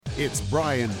It's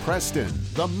Brian Preston,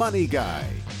 the Money Guy,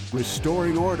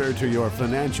 restoring order to your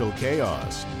financial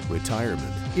chaos,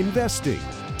 retirement, investing,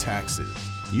 taxes.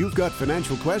 You've got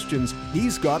financial questions,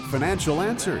 he's got financial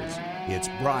answers. It's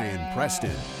Brian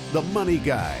Preston, the Money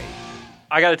Guy.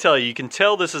 I got to tell you, you can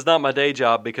tell this is not my day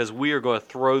job because we are going to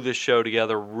throw this show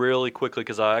together really quickly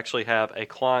because I actually have a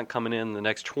client coming in the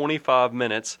next 25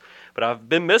 minutes. But I've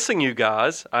been missing you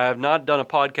guys. I have not done a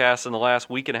podcast in the last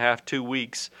week and a half, 2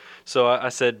 weeks. So I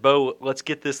said, Bo, let's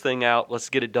get this thing out. Let's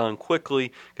get it done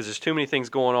quickly because there's too many things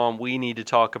going on we need to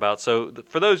talk about. So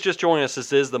for those just joining us,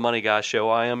 this is the Money Guy Show.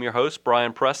 I am your host,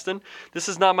 Brian Preston. This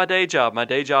is not my day job. My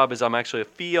day job is I'm actually a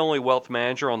fee-only wealth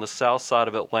manager on the south side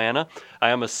of Atlanta. I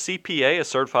am a CPA, a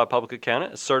certified public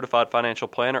accountant, a certified financial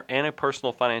planner, and a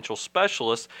personal financial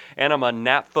specialist. And I'm a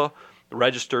NAPFA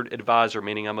registered advisor,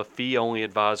 meaning I'm a fee-only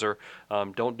advisor.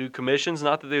 Don't do commissions.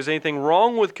 Not that there's anything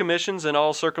wrong with commissions in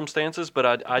all circumstances,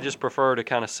 but I just prefer to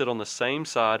kind of sit on the same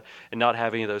side and not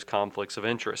have any of those conflicts of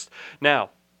interest.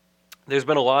 Now, there's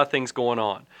been a lot of things going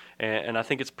on, and I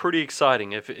think it's pretty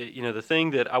exciting. If the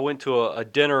thing that I went to a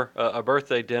dinner, a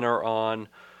birthday dinner on,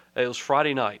 it was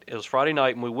Friday night. It was Friday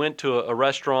night, and we went to a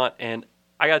restaurant, and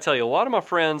I got to tell you, a lot of my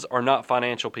friends are not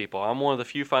financial people. I'm one of the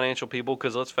few financial people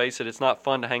because, let's face it, it's not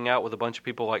fun to hang out with a bunch of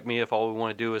people like me if all we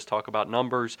want to do is talk about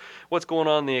numbers, what's going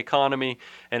on in the economy,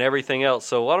 and everything else.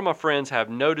 So a lot of my friends have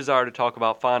no desire to talk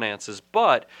about finances.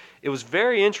 But it was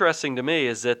very interesting to me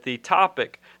is that the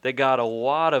topic that got a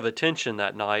lot of attention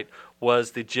that night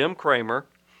was the Jim Cramer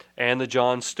and the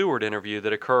Jon Stewart interview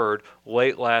that occurred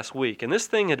late last week. And this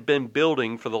thing had been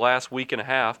building for the last week and a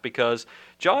half because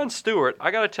Jon Stewart, I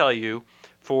got to tell you,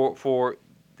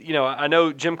 I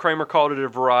know Jim Cramer called it a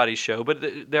variety show, but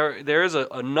there is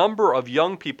a number of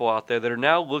young people out there that are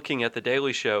now looking at The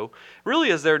Daily Show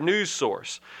really as their news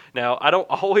source. Now, I don't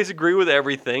always agree with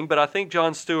everything, but I think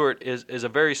Jon Stewart is a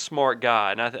very smart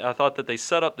guy, and I thought that they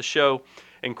set up the show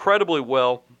incredibly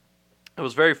well. It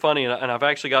was very funny, and I've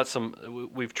actually got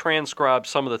we've transcribed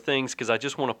some of the things because I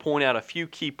just want to point out a few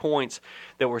key points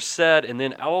that were said and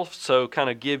then also kind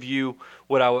of give you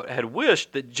what I had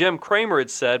wished that Jim Cramer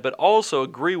had said, but also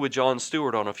agree with Jon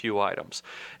Stewart on a few items.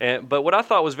 But what I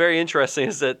thought was very interesting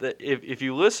is that if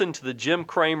you listen to the Jim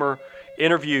Cramer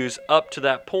interviews up to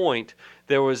that point,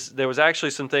 there was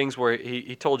actually some things where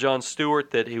he told Jon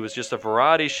Stewart that he was just a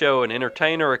variety show, an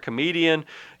entertainer, a comedian,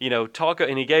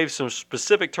 and he gave some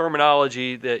specific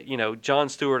terminology that, Jon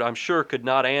Stewart, I'm sure, could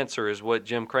not answer, is what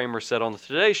Jim Cramer said on the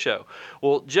Today Show.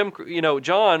 Well,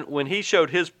 Jon, when he showed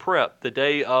his prep the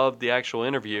day of the actual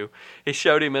interview, he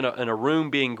showed him in a room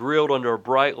being grilled under a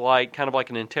bright light, kind of like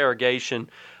an interrogation,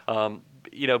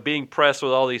 being pressed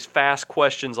with all these fast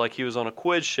questions like he was on a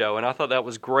quiz show. And I thought that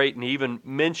was great. And he even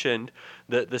mentioned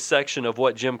the section of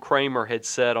what Jim Cramer had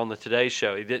said on the Today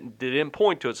Show. He didn't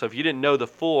point to it. So if you didn't know the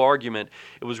full argument,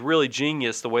 it was really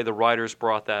genius the way the writers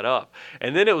brought that up.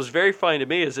 And then it was very funny to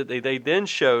me is that they then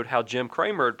showed how Jim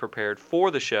Cramer had prepared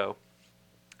for the show.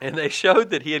 And they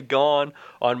showed that he had gone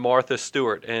on Martha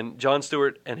Stewart. And Jon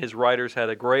Stewart and his writers had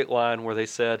a great line where they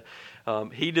said,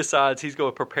 he decides he's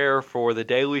going to prepare for the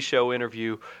Daily Show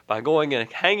interview by going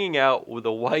and hanging out with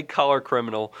a white-collar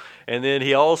criminal. And then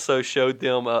he also showed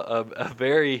them a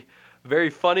very,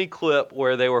 very funny clip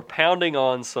where they were pounding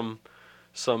on some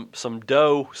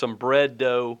dough, some bread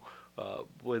dough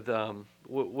with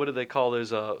what do they call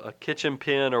those? A kitchen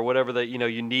pin or whatever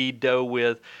you knead dough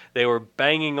with. They were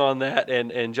banging on that,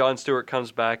 and Jon Stewart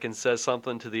comes back and says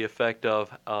something to the effect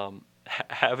of,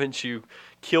 haven't you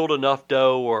killed enough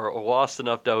dough or lost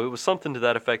enough dough? It was something to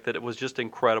that effect that it was just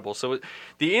incredible. So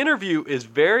the interview is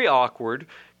very awkward,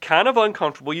 kind of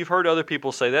uncomfortable. You've heard other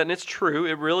people say that, and it's true.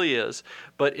 It really is.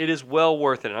 But it is well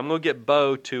worth it. And I'm going to get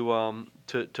Bo to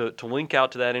link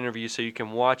out to that interview so you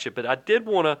can watch it. But I did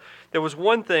want to, there was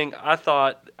one thing I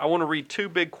thought, I want to read two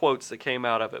big quotes that came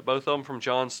out of it, both of them from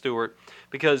Jon Stewart,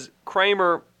 because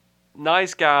Cramer,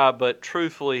 nice guy, but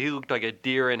truthfully, he looked like a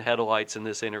deer in headlights in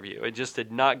this interview. It just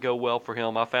did not go well for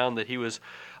him. I found that he was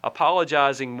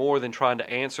apologizing more than trying to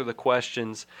answer the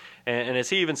questions. And as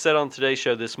he even said on Today's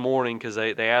Show this morning, because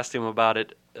they asked him about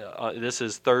it, this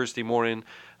is Thursday morning,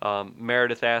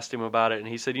 Meredith asked him about it, and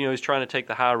he said, he's trying to take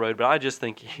the high road, but I just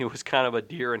think he was kind of a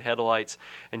deer in headlights.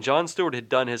 And Jon Stewart had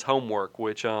done his homework,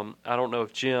 which I don't know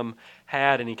if Jim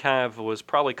had, and he kind of was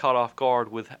probably caught off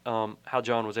guard with how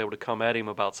Jon was able to come at him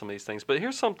about some of these things. But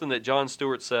here's something that Jon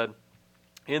Stewart said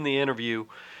in the interview,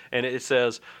 and it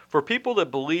says, For people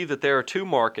that believe that there are two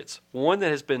markets, one that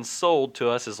has been sold to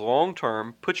us as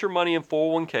long-term, put your money in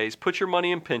 401ks, put your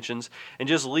money in pensions, and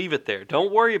just leave it there.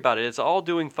 Don't worry about it. It's all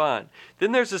doing fine.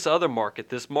 Then there's this other market,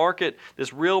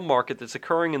 this real market that's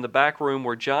occurring in the back room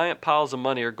where giant piles of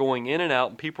money are going in and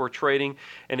out and people are trading,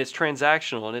 and it's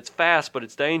transactional, and it's fast, but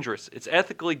it's dangerous. It's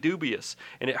ethically dubious,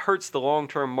 and it hurts the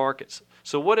long-term markets.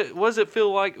 So what does it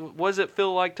feel like? What does it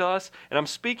feel like to us? And I'm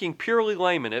speaking purely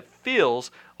layman. It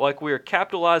feels like we are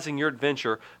capitalizing your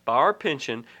adventure by our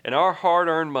pension and our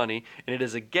hard-earned money, and it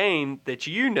is a game that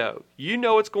you know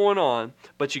what's going on,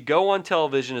 but you go on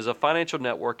television as a financial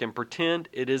network and pretend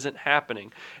it isn't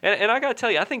happening. And I got to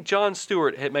tell you, I think Jon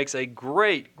Stewart makes a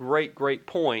great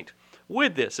point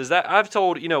with this. Is that I've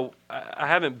told, I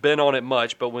haven't been on it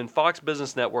much, but when Fox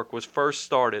Business Network was first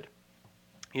started,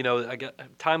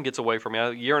 time gets away from me.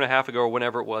 A year and a half ago or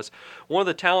whenever it was, one of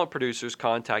the talent producers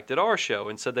contacted our show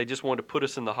and said they just wanted to put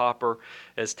us in the hopper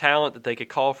as talent that they could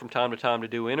call from time to time to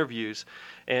do interviews.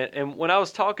 And when I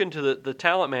was talking to the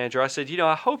talent manager, I said,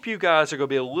 I hope you guys are going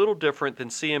to be a little different than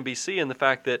CNBC in the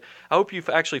fact that I hope you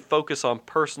actually focus on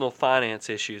personal finance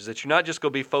issues, that you're not just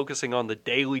going to be focusing on the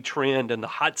daily trend and the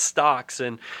hot stocks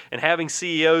and having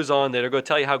CEOs on that are going to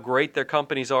tell you how great their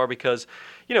companies are because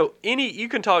you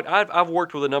can talk. I've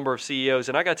worked with a number of CEOs,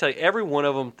 and I got to tell you, every one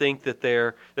of them think that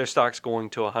their stock's going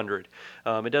to 100.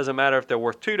 It doesn't matter if they're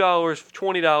worth $2,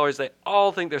 $20. They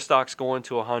all think their stock's going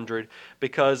to 100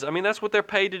 because that's what they're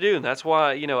paid to do, and that's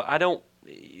why I don't.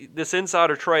 This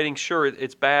insider trading, sure,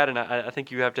 it's bad, and I think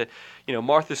you have to.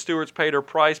 Martha Stewart's paid her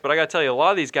price, but I got to tell you, a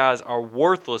lot of these guys are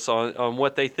worthless on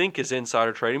what they think is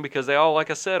insider trading because they all,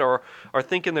 like I said, are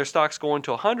thinking their stock's going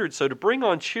to 100. So to bring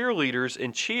on cheerleaders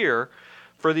and cheer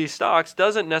for these stocks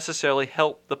doesn't necessarily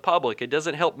help the public. It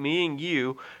doesn't help me and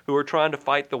you who are trying to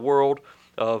fight the world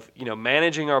of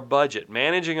managing our budget,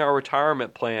 managing our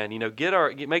retirement plan,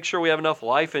 make sure we have enough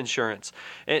life insurance.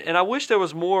 And I wish there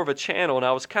was more of a channel, and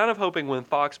I was kind of hoping when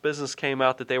Fox Business came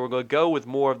out that they were going to go with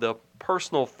more of the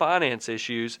personal finance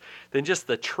issues than just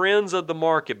the trends of the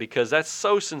market because that's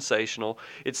so sensational.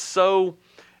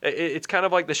 It's kind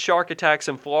of like the shark attacks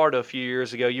in Florida a few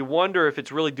years ago. You wonder if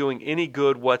it's really doing any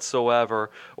good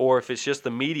whatsoever or if it's just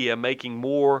the media making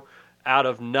more out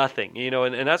of nothing.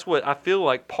 And that's what I feel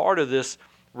like part of this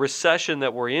recession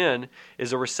that we're in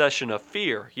is a recession of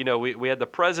fear. We had the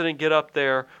president get up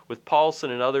there with Paulson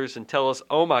and others and tell us,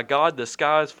 oh my God, the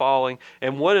sky is falling.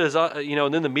 And what is,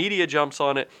 and then the media jumps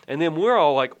on it. And then we're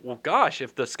all like, well, gosh,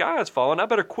 if the sky is falling, I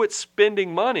better quit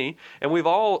spending money. And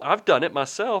I've done it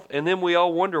myself. And then we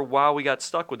all wonder why we got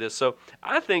stuck with this. So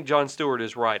I think Jon Stewart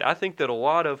is right. I think that a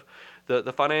lot of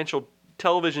the financial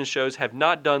television shows have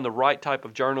not done the right type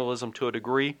of journalism to a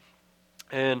degree.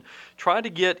 And try to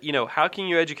get, how can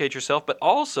you educate yourself, but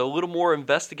also a little more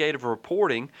investigative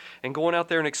reporting and going out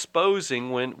there and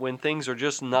exposing when things are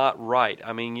just not right.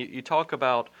 You talk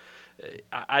about,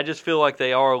 I just feel like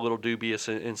they are a little dubious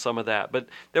in some of that. But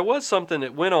there was something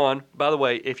that went on, by the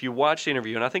way, if you watch the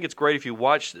interview, and I think it's great if you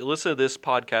listen to this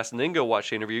podcast and then go watch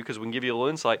the interview because we can give you a little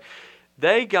insight.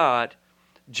 They got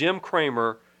Jim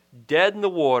Cramer dead in the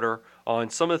water on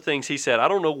some of the things he said. I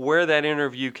don't know where that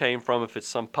interview came from, if it's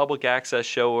some public access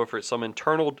show or if it's some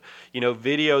internal,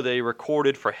 video they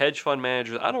recorded for hedge fund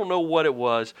managers. I don't know what it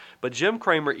was, but Jim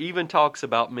Cramer even talks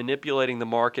about manipulating the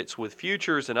markets with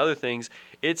futures and other things.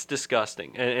 It's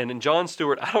disgusting. And in Jon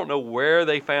Stewart, I don't know where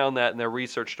they found that in their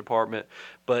research department,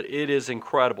 but it is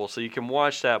incredible. So you can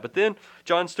watch that. But then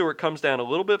Jon Stewart comes down a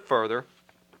little bit further,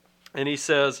 and he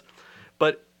says,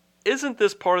 but isn't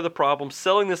this part of the problem,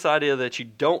 selling this idea that you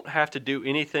don't have to do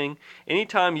anything?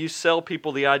 Anytime you sell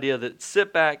people the idea that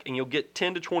sit back and you'll get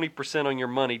 10 to 20% on your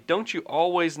money, don't you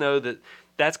always know that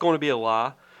that's going to be a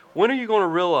lie? When are you going to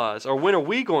realize, or when are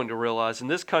we going to realize in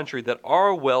this country that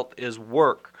our wealth is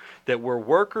work, that we're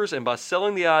workers, and by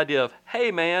selling the idea of,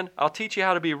 hey man, I'll teach you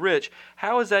how to be rich,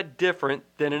 how is that different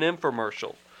than an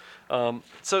infomercial?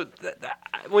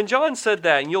 When Jon said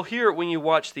that, and you'll hear it when you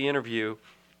watch the interview,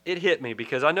 it hit me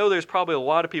because I know there's probably a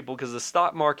lot of people, because the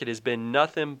stock market has been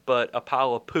nothing but a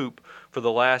pile of poop for the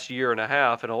last year and a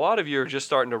half, and a lot of you are just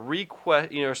starting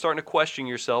to question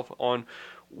yourself on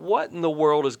what in the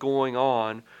world is going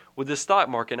on with the stock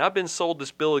market. And I've been sold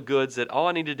this bill of goods that all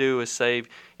I need to do is save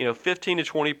 15 to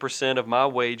 20% of my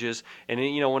wages, and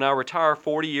when I retire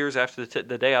 40 years after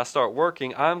the day I start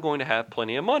working, I'm going to have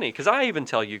plenty of money, because I even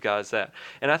tell you guys that.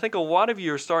 And I think a lot of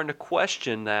you are starting to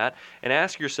question that and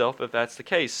ask yourself if that's the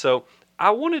case. So I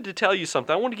wanted to tell you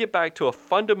something. I want to get back to a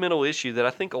fundamental issue that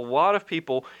I think a lot of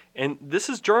people, and this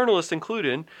is journalists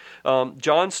included,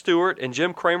 John Stewart and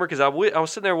Jim Cramer, because I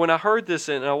was sitting there when I heard this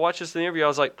and I watched this interview, I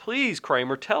was like, please,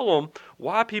 Cramer, tell them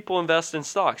why people invest in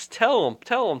stocks. Tell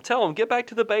them, get back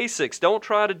to the basics. Don't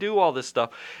try to do all this stuff.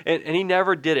 And he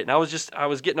never did it. And I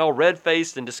was getting all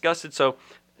red-faced and disgusted. So,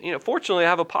 fortunately I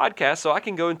have a podcast, so I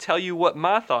can go and tell you what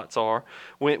my thoughts are.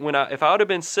 If I would have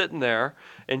been sitting there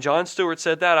and John Stewart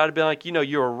said that, I'd have been like,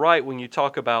 you're right when you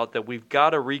talk about that we've got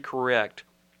to recorrect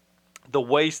the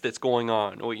waste that's going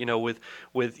on, with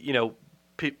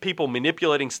people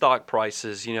manipulating stock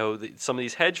prices, some of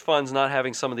these hedge funds not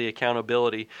having some of the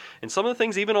accountability, and some of the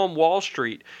things even on Wall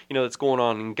Street, that's going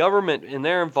on, in government and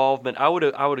their involvement. I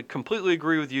would completely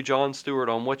agree with you, John Stewart,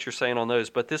 on what you're saying on those.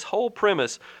 But this whole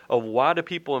premise of why do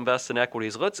people invest in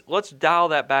equities, let's dial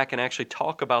that back and actually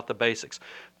talk about the basics.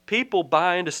 People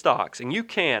buy into stocks, and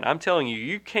I'm telling you,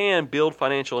 you can build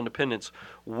financial independence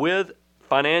with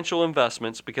financial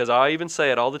investments, because I even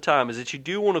say it all the time, is that you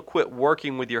do want to quit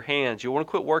working with your hands. You want to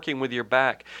quit working with your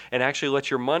back and actually let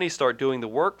your money start doing the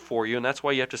work for you, and that's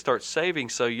why you have to start saving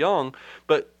so young.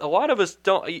 But a lot of us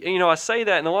don't, I say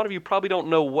that, and a lot of you probably don't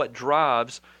know what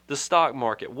drives the stock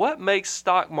market. What makes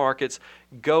stock markets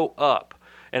go up?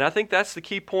 And I think that's the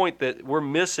key point that we're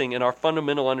missing in our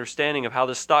fundamental understanding of how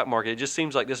the stock market, it just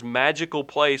seems like this magical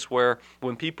place where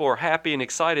when people are happy and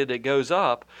excited, it goes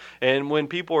up. And when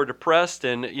people are depressed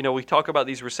and, we talk about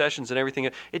these recessions and everything,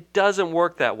 it doesn't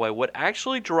work that way. What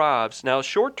actually drives, now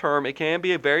short term, it can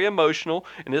be very emotional.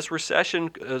 And this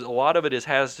recession, a lot of it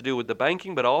has to do with the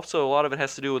banking, but also a lot of it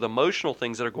has to do with emotional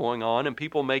things that are going on and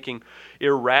people making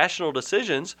irrational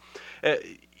decisions.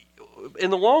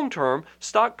 In the long term,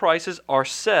 stock prices are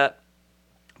set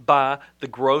by the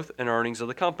growth and earnings of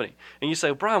the company. And you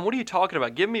say, Brian, what are you talking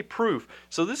about? Give me proof.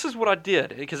 So this is what I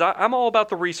did, because I'm all about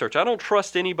the research. I don't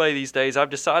trust anybody these days.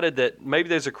 I've decided that maybe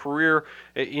there's a career,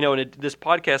 and this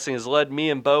podcasting has led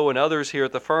me and Bo and others here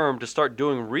at the firm to start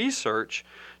doing research,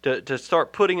 to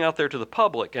start putting out there to the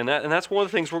public. And that's one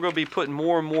of the things we're going to be putting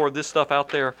more and more of this stuff out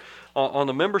there on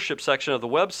the membership section of the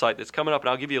website that's coming up, and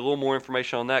I'll give you a little more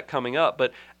information on that coming up.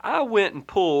 But I went and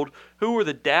pulled who were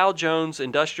the Dow Jones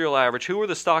Industrial Average, who were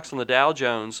the stocks on the Dow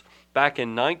Jones back in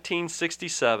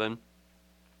 1967.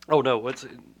 Oh, no, it's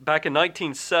back in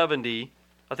 1970.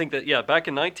 I think that, back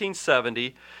in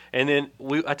 1970. And then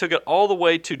I took it all the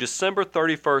way to December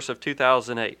 31st of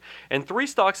 2008. And three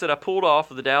stocks that I pulled off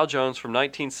of the Dow Jones from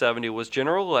 1970 was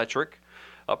General Electric,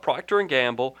 Procter &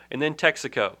 Gamble, and then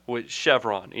Texaco with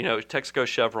Chevron. Texaco,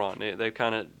 Chevron, they're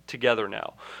kind of together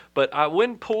now. But I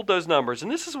went and pulled those numbers, and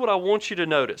this is what I want you to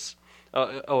notice.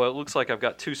 It looks like I've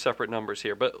got two separate numbers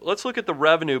here. But let's look at the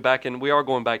revenue we are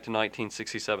going back to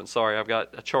 1967. Sorry, I've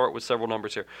got a chart with several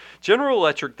numbers here. General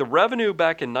Electric, the revenue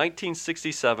back in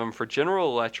 1967 for General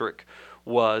Electric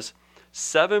was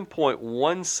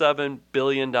 $7.17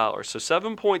 billion. So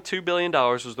 $7.2 billion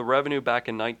was the revenue back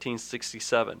in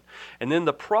 1967. And then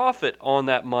the profit on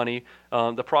that money,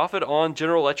 the profit on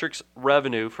General Electric's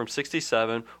revenue from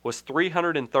 67 was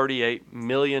 $338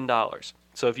 million.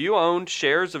 So if you owned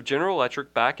shares of General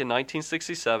Electric back in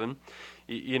 1967,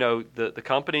 the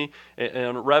company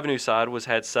on the revenue side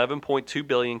had $7.2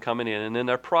 billion coming in, and then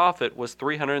their profit was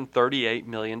 $338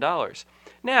 million.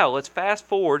 Now let's fast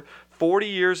forward 40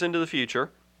 years into the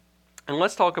future, and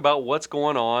let's talk about what's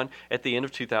going on at the end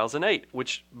of 2008,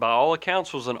 which by all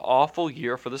accounts was an awful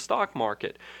year for the stock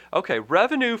market. Okay,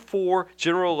 revenue for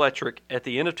General Electric at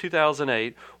the end of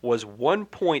 2008 was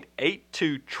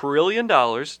 $1.82 trillion.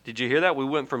 Did you hear that? We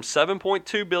went from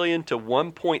 $7.2 billion to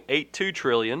 $1.82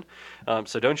 trillion.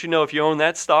 So don't you know, if you own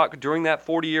that stock during that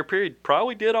 40-year period,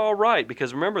 probably did all right,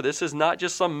 because remember, this is not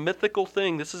just some mythical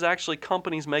thing. This is actually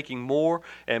companies making more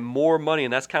and more money,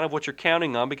 and that's kind of what you're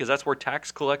counting on, because that's where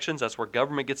tax collections, that's where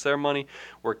government gets their money.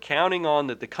 We're counting on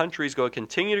that the country is going to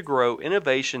continue to grow.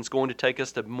 Innovation is going to take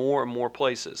us to more and more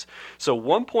places. So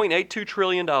 $1.82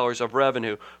 trillion of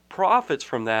revenue. Profits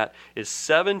from that is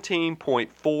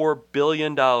 $17.4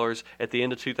 billion at the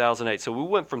end of 2008. So we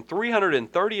went from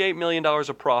 $338 million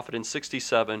of profit in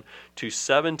 67 to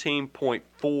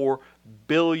 $17.4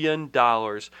 billion.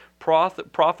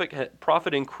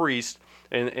 Profit increased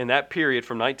in that period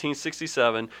from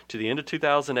 1967 to the end of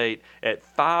 2008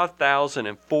 at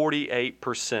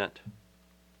 5,048%.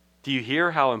 Do you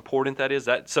hear how important that is?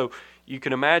 So you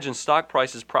can imagine stock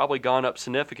price has probably gone up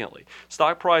significantly.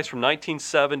 Stock price from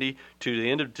 1970 to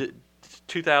the end of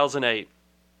 2008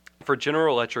 for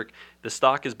General Electric, the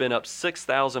stock has been up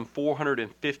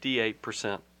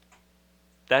 6,458%.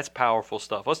 That's powerful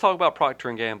stuff. Let's talk about Procter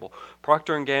 & Gamble.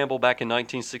 Procter & Gamble back in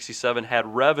 1967 had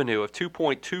revenue of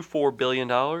 $2.24 billion.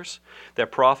 Their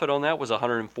profit on that was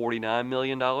 $149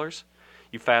 million.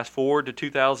 You fast forward to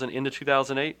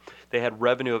 2008, they had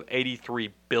revenue of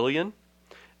 $83 billion.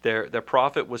 Their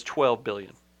profit was $12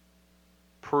 billion.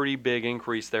 Pretty big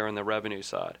increase there on the revenue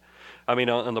side.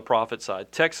 On the profit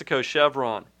side. Texaco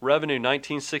Chevron, revenue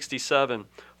 1967,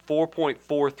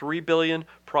 $4.43 billion,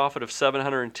 profit of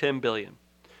 $710 billion.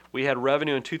 We had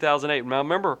revenue in 2008. Now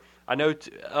remember, I know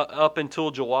up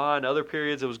until July and other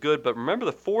periods it was good, but remember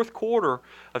the fourth quarter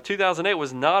of 2008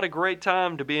 was not a great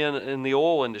time to be in the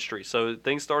oil industry. So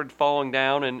things started falling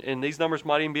down, and these numbers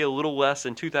might even be a little less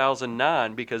in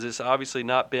 2009 because it's obviously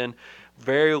not been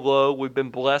very low. We've been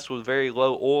blessed with very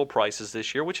low oil prices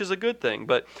this year, which is a good thing.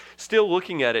 But still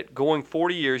looking at it, going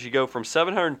 40 years, you go from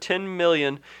 $710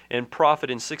 million in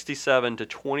profit in 67 to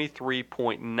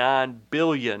 $23.9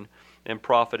 billion in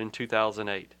profit in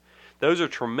 2008. Those are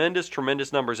tremendous,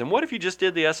 tremendous numbers. And what if you just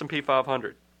did the S&P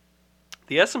 500?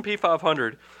 The S&P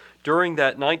 500, during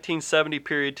that 1970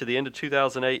 period to the end of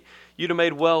 2008, you'd have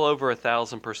made well over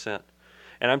 1,000%.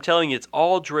 And I'm telling you, it's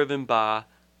all driven by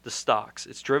the stocks.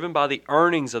 It's driven by the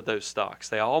earnings of those stocks.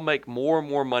 They all make more and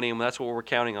more money, and that's what we're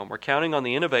counting on. We're counting on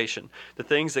the innovation, the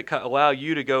things that allow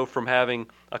you to go from having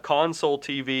a console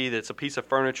TV that's a piece of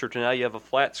furniture to now you have a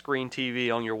flat screen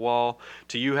TV on your wall,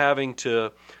 to you having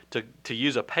to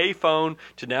use a pay phone,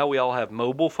 to now we all have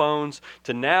mobile phones,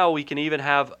 to now we can even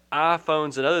have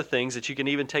iPhones and other things that you can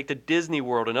even take to Disney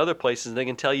World and other places, and they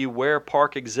can tell you where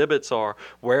park exhibits are,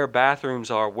 where bathrooms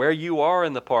are, where you are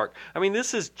in the park.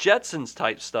 This is Jetsons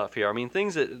type stuff here.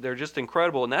 Things that they're just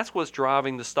incredible, and that's what's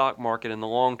driving the stock market in the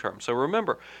long term. So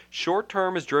remember, short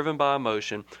term is driven by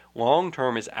emotion, long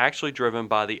term is actually driven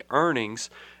by the earnings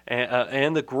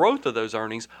and the growth of those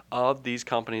earnings of these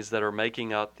companies that are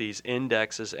making up these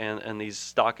indexes and these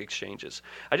stock exchanges.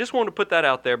 I just wanted to put that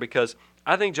out there because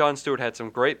I think Jon Stewart had some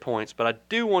great points, but I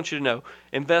do want you to know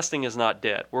investing is not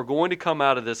dead. We're going to come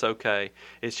out of this okay.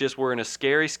 It's just we're in a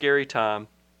scary, scary time.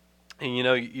 And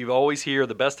you always hear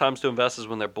the best times to invest is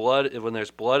when there's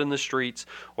blood in the streets,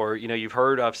 or you've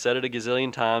heard, I've said it a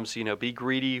gazillion times, be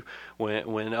greedy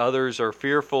when others are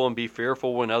fearful, and be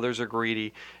fearful when others are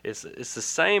greedy. It's the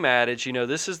same adage.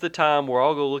 This is the time where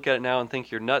I'll go look at it now and think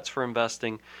you're nuts for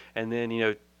investing, and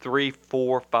then 3,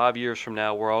 4, 5 years from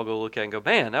now, where I'll go look at it and go,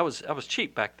 man, that was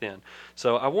cheap back then.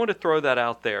 So I want to throw that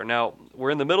out there. Now,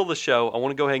 we're in the middle of the show. I want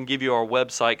to go ahead and give you our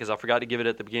website because I forgot to give it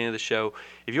at the beginning of the show.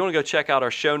 If you want to go check out our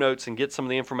show notes and get some of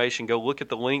the information, go look at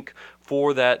the link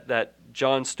for that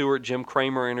Jon Stewart, Jim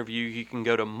Cramer interview. You can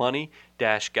go to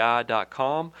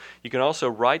money-guy.com. You can also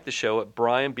write the show at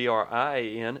Brian,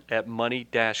 B-R-I-A-N, at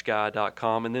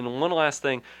money-guy.com. And then one last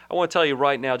thing I want to tell you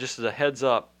right now, just as a heads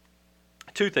up,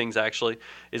 two things actually,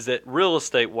 is that real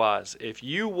estate wise, if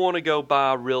you want to go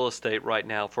buy real estate right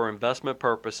now for investment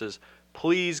purposes,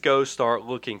 please go start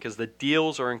looking because the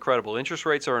deals are incredible. Interest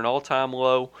rates are an all-time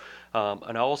low.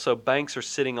 And also banks are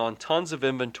sitting on tons of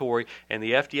inventory, and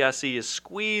the FDIC is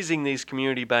squeezing these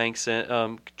community banks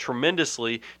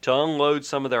tremendously to unload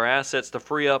some of their assets to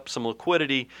free up some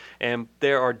liquidity, and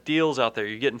there are deals out there.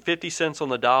 You're getting 50 cents on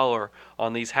the dollar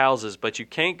on these houses, but you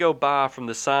can't go buy from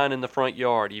the sign in the front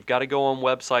yard. You've got to go on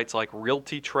websites like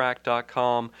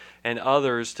realtytrack.com and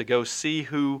others to go see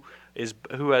who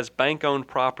has bank-owned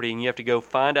property, and you have to go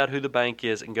find out who the bank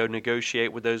is and go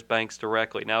negotiate with those banks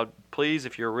directly. Now, please,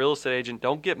 if you're a real estate agent,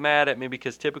 don't get mad at me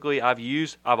because typically I've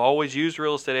always used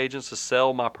real estate agents to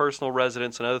sell my personal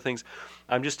residence and other things.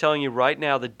 I'm just telling you right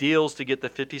now, the deals to get the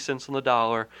 50 cents on the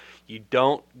dollar, you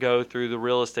don't go through the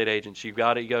real estate agents. You've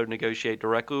got to go negotiate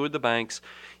directly with the banks.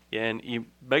 And you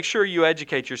make sure you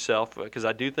educate yourself because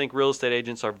I do think real estate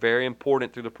agents are very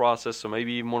important through the process, so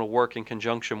maybe you even want to work in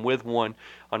conjunction with one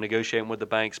on negotiating with the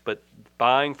banks. But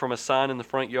buying from a sign in the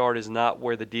front yard is not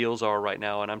where the deals are right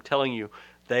now, and I'm telling you,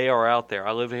 they are out there.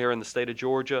 I live here in the state of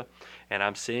Georgia, and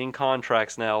I'm seeing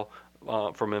contracts now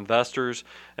from investors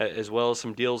as well as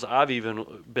some deals I've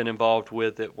even been involved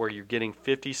with where you're getting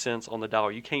 50 cents on the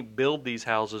dollar. You can't build these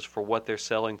houses for what they're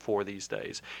selling for these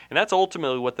days. And that's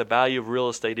ultimately what the value of real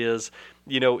estate is,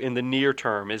 in the near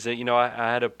term. Is that,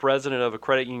 I had a president of a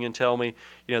credit union tell me,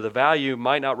 the value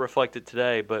might not reflect it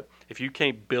today, but if you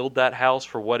can't build that house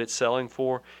for what it's selling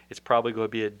for, it's probably going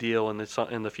to be a deal in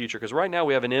the future. Because right now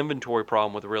we have an inventory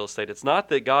problem with real estate. It's not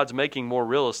that God's making more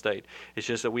real estate. It's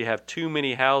just that we have too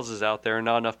many houses out there and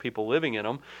not enough people living in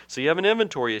them. So you have an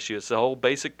inventory issue. It's the whole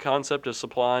basic concept of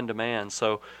supply and demand.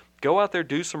 So go out there,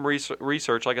 do some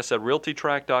research. Like I said,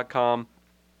 realtytrack.com.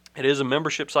 It is a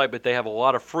membership site, but they have a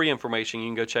lot of free information you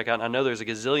can go check out. And I know there's a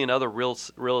gazillion other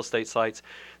real estate sites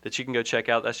that you can go check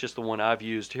out. That's just the one I've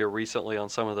used here recently on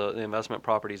some of the investment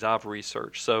properties I've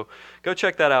researched. So go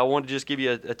check that out. I wanted to just give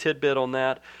you a tidbit on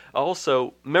that.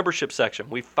 Also, membership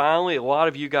section. A lot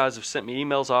of you guys have sent me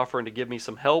emails offering to give me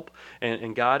some help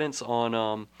and guidance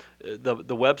on the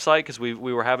website, because we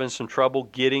were having some trouble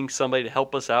getting somebody to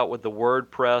help us out with the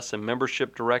WordPress and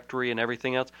membership directory and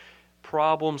everything else.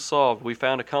 Problem solved. We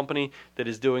found a company that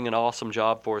is doing an awesome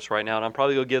job for us right now, and I'm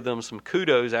probably going to give them some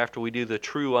kudos after we do the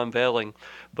true unveiling.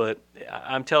 But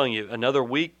I'm telling you, another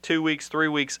week, 2 weeks, 3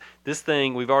 weeks, this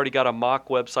thing, we've already got a mock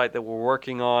website that we're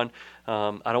working on.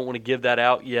 I don't want to give that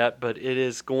out yet, but it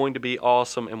is going to be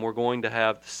awesome, and we're going to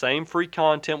have the same free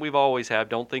content we've always had.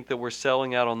 Don't think that we're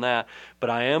selling out on that, but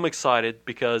I am excited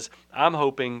because I'm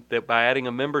hoping that by adding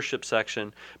a membership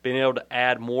section, being able to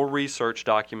add more research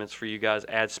documents for you guys,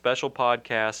 add special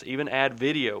podcasts, even add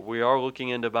video. We are looking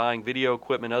into buying video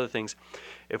equipment, other things.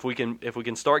 If we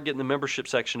can start getting the membership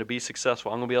section to be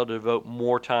successful, I'm going to be able to devote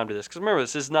more time to this. Because remember,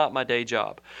 this is not my day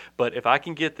job. But if I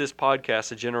can get this podcast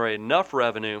to generate enough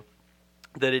revenue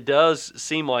that it does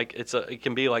seem like it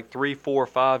can be like 3, 4,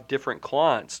 5 different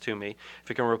clients to me.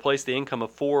 If it can replace the income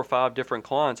of 4 or 5 different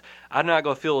clients, I'm not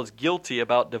going to feel as guilty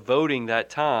about devoting that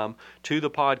time to the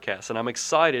podcast. And I'm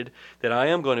excited that I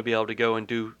am going to be able to go and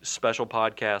do special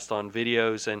podcasts on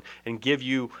videos and give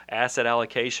you asset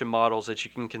allocation models that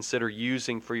you can consider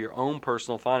using for your own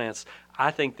personal finance. I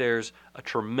think there's a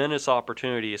tremendous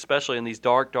opportunity, especially in these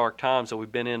dark times that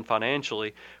we've been in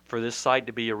financially, for this site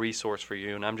to be a resource for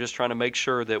you. And I'm just trying to make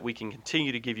sure that we can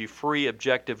continue to give you free,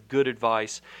 objective, good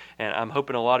advice. And I'm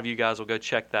hoping a lot of you guys will go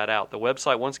check that out. The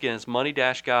website, once again, is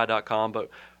money-guy.com, but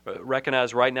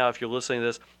recognize right now, if you're listening to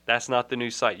this, that's not the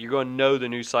new site. You're going to know the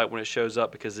new site when it shows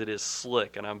up because it is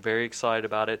slick, and I'm very excited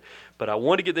about it. But I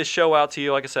wanted to get this show out to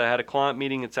you. Like I said, I had a client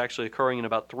meeting. It's actually occurring in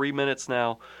about 3 minutes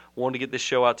now. Wanted to get this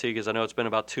show out to you because I know it's been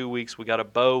about 2 weeks. We got a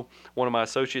Bo, one of my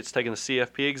associates, taking the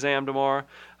CFP exam tomorrow.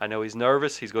 I know he's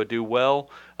nervous. He's going to do well.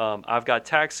 I've got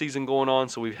tax season going on,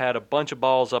 so we've had a bunch of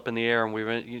balls up in the air, and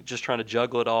we're just trying to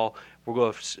juggle it all. We're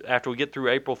going to, after we get through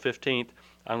April 15th,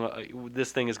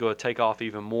 this thing is going to take off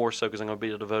even more so because I'm going to be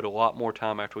able to devote a lot more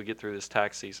time after we get through this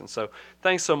tax season. So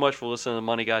thanks so much for listening to the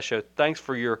Money Guy Show. Thanks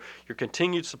for your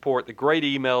continued support, the great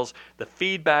emails, the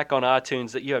feedback on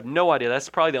iTunes that you have no idea. That's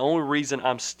probably the only reason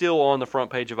I'm still on the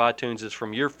front page of iTunes is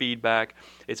from your feedback.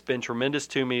 It's been tremendous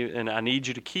to me, and I need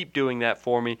you to keep doing that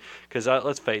for me because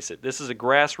let's face it, this is a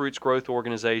grassroots growth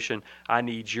organization. I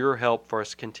need your help for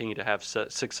us to continue to have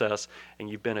success, and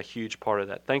you've been a huge part of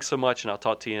that. Thanks so much, and I'll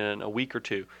talk to you in a week or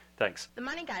two. Thanks. The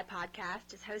Money Guy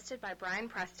podcast is hosted by Brian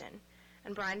Preston,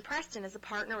 and Brian Preston is a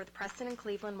partner with Preston &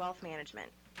 Cleveland Wealth Management.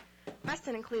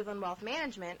 Preston & Cleveland Wealth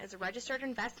Management is a registered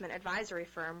investment advisory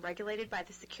firm regulated by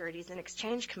the Securities and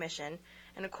Exchange Commission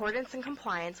in accordance and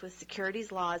compliance with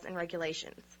securities laws and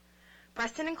regulations.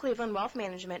 Preston & Cleveland Wealth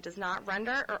Management does not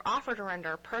render or offer to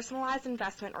render personalized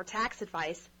investment or tax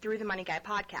advice through the Money Guy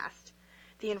podcast.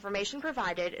 The information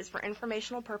provided is for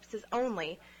informational purposes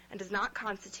only and does not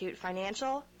constitute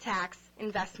financial, tax,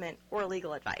 investment, or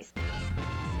legal advice.